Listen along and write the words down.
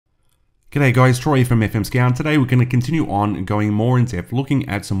G'day guys, Troy from FM17 In. Today we're going to continue on going more in depth, looking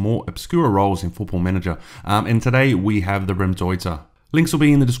at some more obscure roles in Football Manager. And today we have the Raumdeuter. Links will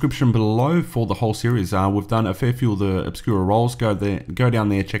be in the description below for the whole series. We've done a fair few of the obscure roles. Go down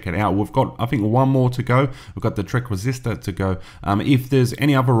there, check it out. We've got, I think, one more to go. We've got the Trek Resistor to go. If there's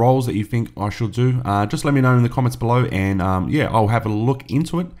any other roles that you think I should do, just let me know in the comments below, and yeah, I'll have a look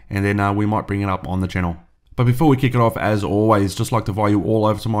into it, and then we might bring it up on the channel. But before we kick it off, as always, just like to invite you all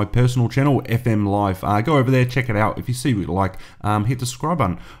over to my personal channel, FM Live. Go over there, check it out. If you see what you like, hit the subscribe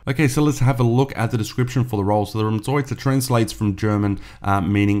button. Okay, so let's have a look at the description for the role. So the Raumdeuter translates from German,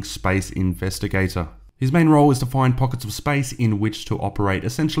 meaning space investigator. His main role is to find pockets of space in which to operate.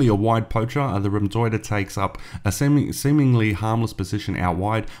 Essentially a wide poacher, the Raumdeuter takes up a seemingly harmless position out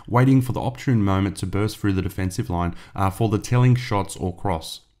wide, waiting for the opportune moment to burst through the defensive line for the telling shots or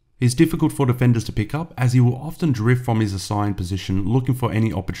cross. He's difficult for defenders to pick up, as he will often drift from his assigned position, looking for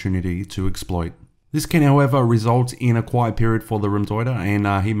any opportunity to exploit. This can, however, result in a quiet period for the Raumdeuter,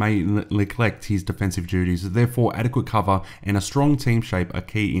 and he may neglect his defensive duties. Therefore, adequate cover and a strong team shape are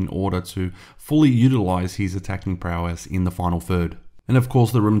key in order to fully utilize his attacking prowess in the final third. And of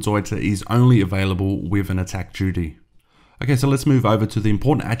course, the Raumdeuter is only available with an attack duty. Okay, so let's move over to the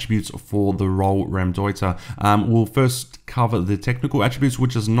important attributes for the role Raumdeuter. We'll first cover the technical attributes,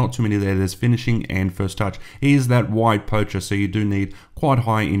 which is not too many there. There's finishing and first touch. He is that wide poacher, so you do need quite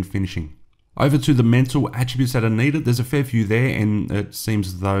high in finishing. Over to the mental attributes that are needed. There's a fair few there, and it seems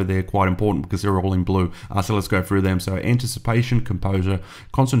as though they're quite important because they're all in blue. So let's go through them. So anticipation, composure,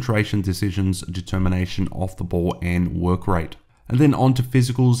 concentration, decisions, determination, off the ball, and work rate. And then on to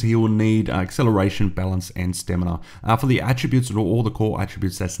physicals, he will need acceleration, balance, and stamina. For the attributes, or all the core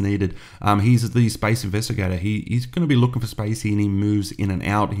attributes that's needed, he's the space investigator. He's going to be looking for space, and he moves in and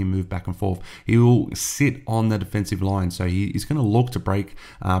out. He moves back and forth. He will sit on the defensive line, so he's going to look to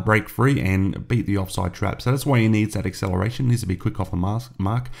break free and beat the offside trap. So that's why he needs that acceleration. He needs to be quick off the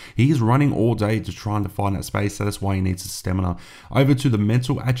mark. He's running all day to try and find that space, so that's why he needs the stamina. Over to the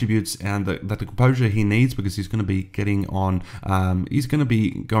mental attributes, and the composure he needs, because he's going to be getting on. He's going to be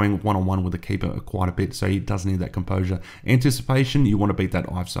going one-on-one with the keeper quite a bit, so he does need that composure. Anticipation, you want to beat that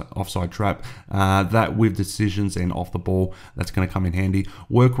offside trap. That with decisions and off the ball, that's going to come in handy.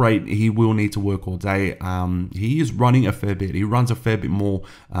 Work rate, he will need to work all day. He is running a fair bit. He runs a fair bit more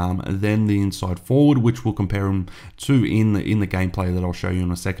than the inside forward, which we'll compare him to in the gameplay that I'll show you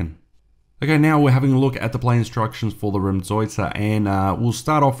in a second. Okay, now we're having a look at the play instructions for the Raumdeuter, and we'll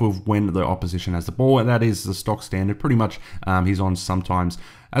start off with when the opposition has the ball, and that is the stock standard. Pretty much he's on sometimes.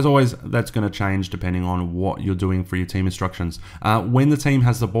 As always, that's going to change depending on what you're doing for your team instructions. When the team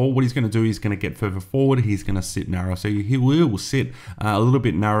has the ball, what he's going to do, he's going to get further forward, he's going to sit narrow. So he will sit a little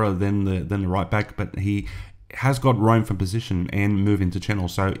bit narrower than the right back, but he has got roam from position and move into channel.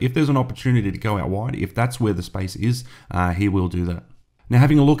 So if there's an opportunity to go out wide, if that's where the space is, he will do that. Now,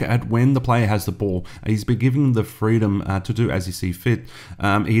 having a look at when the player has the ball, he's been given the freedom to do as he sees fit.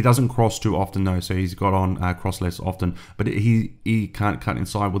 He doesn't cross too often though, so he's got on cross less often, but he can't cut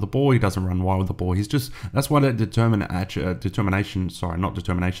inside with the ball. He doesn't run wide with the ball. That's why that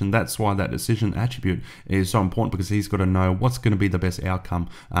that's why that decision attribute is so important, because he's got to know what's going to be the best outcome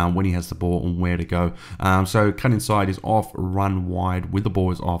when he has the ball and where to go. So cut inside is off, run wide with the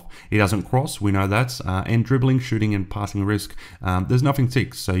ball is off. He doesn't cross, we know that, and dribbling, shooting, and passing risk. There's nothing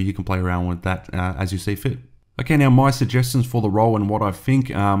ticks, so you can play around with that as you see fit. Okay, now my suggestions for the role and what I think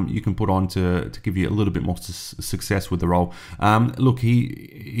you can put on to give you a little bit more success with the role. Look,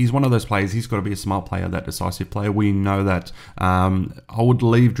 he's one of those players. He's got to be a smart player, that decisive player. We know that. I would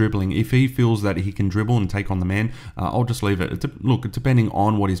leave dribbling. If he feels that he can dribble and take on the man, I'll just leave it. Look, depending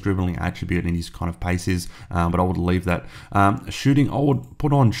on what his dribbling attribute and his kind of pace is, but I would leave that. Shooting, I would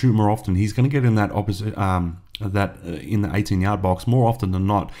put on shoot more often. He's going to get in that opposite in the 18-yard box more often than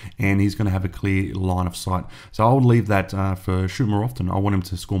not, and he's going to have a clear line of sight. So I'll leave that for shoot more often. I want him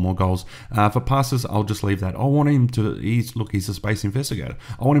to score more goals. For passes, I'll just leave that. I want him to, he's a space investigator.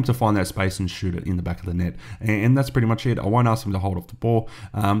 I want him to find that space and shoot it in the back of the net, and that's pretty much it. I won't ask him to hold off the ball.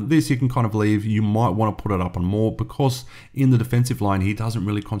 This you can kind of leave. You might want to put it up on more, because in the defensive line, he doesn't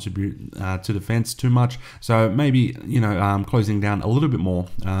really contribute to defense too much. So maybe, closing down a little bit more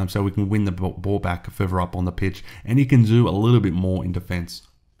so we can win the ball back further up on the pitch, and he can do a little bit more in defense.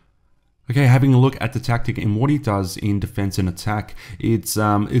 Okay, having a look at the tactic and what he does in defense and attack, it's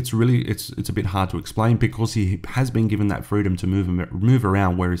a bit hard to explain because he has been given that freedom to move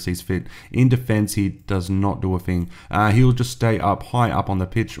around where he sees fit. In defense, he does not do a thing. He'll just stay high up on the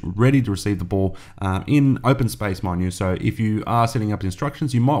pitch, ready to receive the ball in open space, mind you. So if you are setting up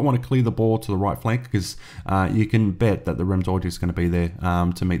instructions, you might want to clear the ball to the right flank because you can bet that the Raumdeuter is going to be there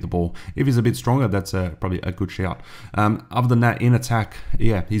to meet the ball. If he's a bit stronger, that's probably a good shout. Other than that, in attack,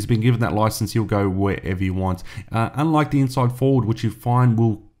 yeah, he's been given that license. He'll go wherever you want. Unlike the inside forward, which you find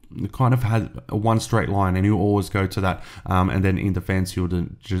will kind of have a one straight line and he'll always go to that, and then in defense he'll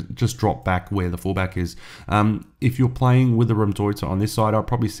just drop back where the fullback is. If you're playing with the Raumdeuter on this side, I'll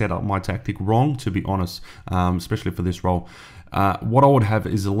probably set up my tactic wrong, to be honest, especially for this role. What I would have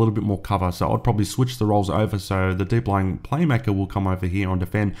is a little bit more cover, so I'd probably switch the roles over so the deep lying playmaker will come over here on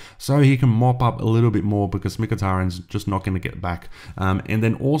defend so he can mop up a little bit more because Mkhitaryan's just not going to get back. And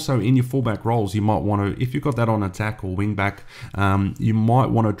then also in your fullback roles, you might want to, if you've got that on attack or wing back, you might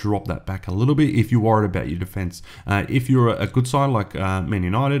want to drop that back a little bit if you're worried about your defense. If you're a good side like Man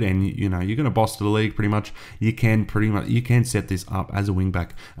United and you're going to boss to the league pretty much, you can set this up as a wing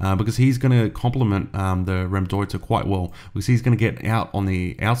back because he's going to complement the Raumdeuter quite well because he's going to get out on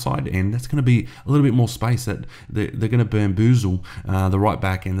the outside and that's going to be a little bit more space that they're going to bamboozle the right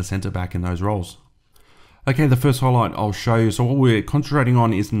back and the centre back in those roles. Okay, the first highlight I'll show you. So what we're concentrating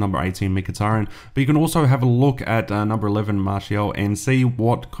on is number 18, Mkhitaryan, but you can also have a look at number 11, Martial, and see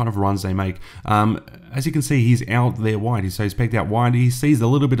what kind of runs they make. As you can see, he's out there wide. So he's pegged out wide. He sees a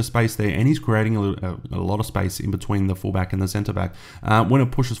little bit of space there, and he's creating a lot of space in between the fullback and the centre back. When it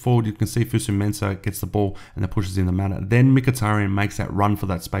pushes forward, you can see Fusu Mensah gets the ball and then pushes in the manner. Then Mkhitaryan makes that run for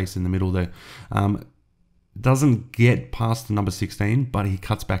that space in the middle there. Doesn't get past the number 16, but he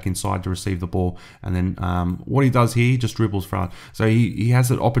cuts back inside to receive the ball. And then what he does here, he just dribbles front. So he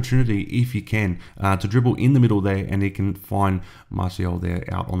has an opportunity, if he can, to dribble in the middle there, and he can find Martial there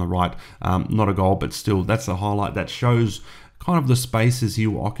out on the right. Not a goal, but still, that's the highlight that shows kind of the spaces he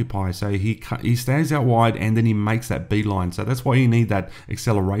will occupy. So he stays out wide and then he makes that beeline. So that's why you need that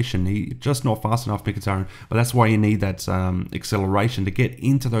acceleration. He just not fast enough, Mkhitaryan, but that's why you need that acceleration to get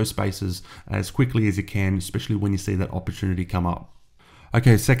into those spaces as quickly as you can, especially when you see that opportunity come up.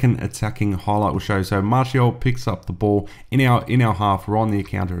 Okay, second attacking highlight will show. So Martial picks up the ball in our half. We're on the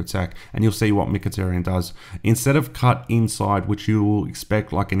counter attack, and you'll see what Mkhitaryan does. Instead of cut inside, which you will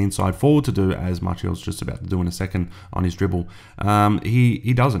expect like an inside forward to do, as Martial's just about to do in a second on his dribble,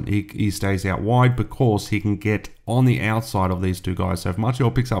 he doesn't. He stays out wide because he can get on the outside of these two guys. So if Martial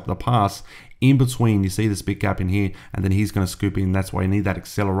picks up the pass in between, you see this big gap in here, and then he's going to scoop in. That's why you need that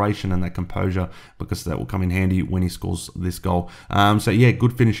acceleration and that composure, because that will come in handy when he scores this goal. So yeah,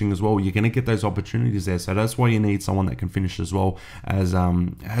 good finishing as well. You're going to get those opportunities there. So that's why you need someone that can finish as well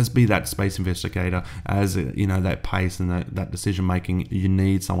as be that space investigator, as that pace and that decision making. You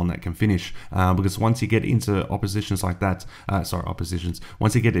need someone that can finish because once you get into oppositions like that,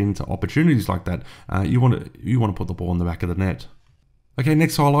 once you get into opportunities like that, you want to put the ball in the back of the net. Okay,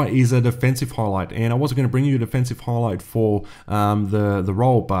 next highlight is a defensive highlight, and I wasn't going to bring you a defensive highlight for the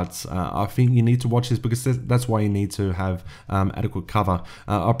role, but I think you need to watch this because that's why you need to have adequate cover.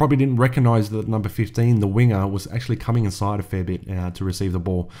 I probably didn't recognize that number 15, the winger, was actually coming inside a fair bit to receive the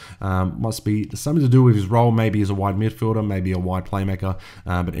ball. Must be something to do with his role. Maybe he's a wide midfielder, maybe a wide playmaker.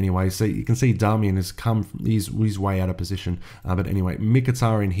 But anyway, so you can see Darmian has come, he's way out of position. But anyway,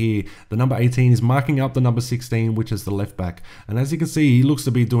 Mkhitaryan here, the number 18 is marking up the number 16, which is the left back. And as you can see, he looks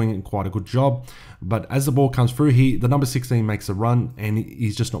to be doing quite a good job, but as the ball comes through, the number 16 makes a run and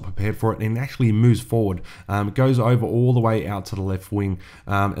he's just not prepared for it and actually moves forward. It goes over all the way out to the left wing,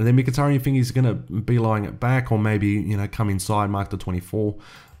 and then Mkhitaryan, you think he's going to be lying it back or maybe come inside, mark the 24,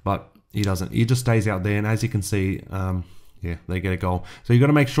 but he doesn't. He just stays out there, and as you can see, yeah, they get a goal. So you've got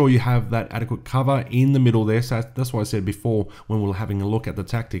to make sure you have that adequate cover in the middle there. So that's why I said before when we were having a look at the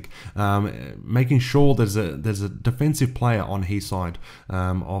tactic, making sure there's a defensive player on his side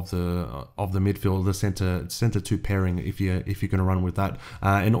of the midfield, the center two pairing. If you're going to run with that,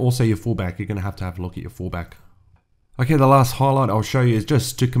 and also your fullback, you're going to have a look at your fullback. Okay, the last highlight I'll show you is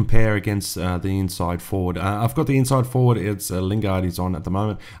just to compare against the inside forward. I've got the inside forward, it's Lingard is on at the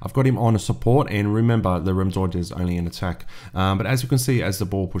moment. I've got him on a support, and remember, the Raumdeuter is only an attack. But as you can see, as the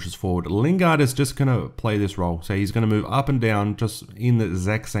ball pushes forward, Lingard is just going to play this role. So he's going to move up and down just in the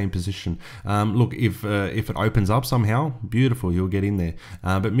exact same position. Look, if it opens up somehow, beautiful, you'll get in there.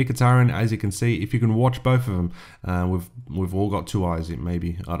 But Mkhitaryan, as you can see, if you can watch both of them, we've all got two eyes,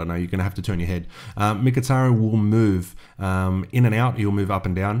 maybe, I don't know, you're going to have to turn your head. Mkhitaryan will move move in and out, he'll move up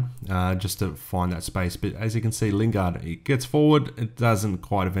and down just to find that space. But as you can see, Lingard, he gets forward, it doesn't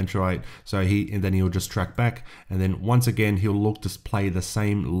quite eventuate, so then he'll just track back, and then once again he'll look to play the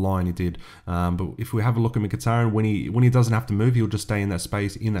same line he did. But if we have a look at Mkhitaryan, when he doesn't have to move, he'll just stay in that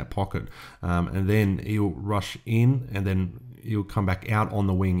space, in that pocket, and then he'll rush in, and then he'll come back out on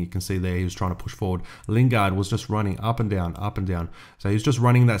the wing. You can see there he was trying to push forward. Lingard was just running up and down, up and down. So he's just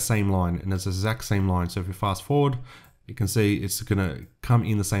running that same line, and it's the exact same line. So if we fast forward, you can see it's going to come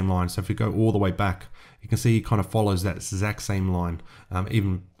in the same line. So if we go all the way back, you can see he kind of follows that exact same line,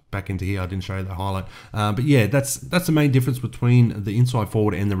 even back into here. I didn't show you the highlight, but yeah, that's the main difference between the inside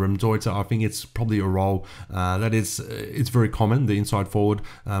forward and the Raumdeuter. I think it's probably a role that is it's very common, the inside forward.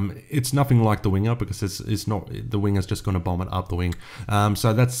 It's nothing like the winger, because it's not, the winger's just going to bomb it up the wing.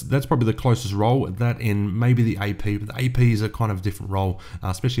 So that's probably the closest role, that and maybe the AP, but the AP is a kind of different role,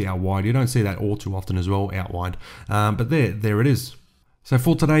 especially out wide. You don't see that all too often as well out wide, but there it is. So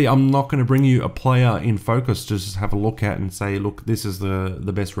for today, I'm not going to bring you a player in focus to just have a look at and say, look, this is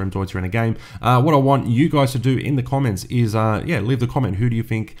the best Raumdeuter in a game. What I want you guys to do in the comments is, leave the comment. Who do you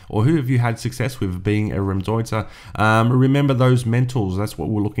think, or who have you had success with being a Raumdeuter? Remember those mentals. That's what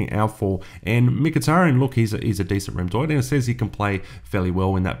we're looking out for. And Mkhitaryan, look, he's a decent Raumdeuter, and it says he can play fairly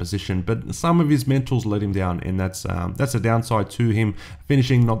well in that position. But some of his mentals let him down, and that's a downside to him.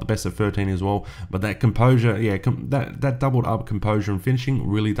 Finishing not the best at 13 as well, but that composure, that doubled up composure and finishing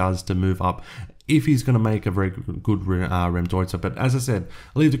really does to move up if he's going to make a very good Raumdeuter. But as I said,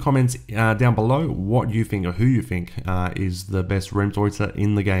 leave the comments down below what you think, or who you think is the best Raumdeuter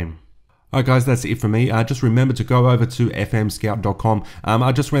in the game. Alright guys, that's it for me. Just remember to go over to fmscout.com.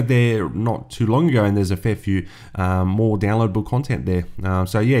 I just went there not too long ago, and there's a fair few more downloadable content there.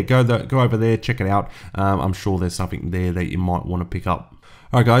 So yeah, go over there, check it out. I'm sure there's something there that you might want to pick up.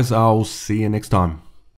 Alright guys, I'll see you next time.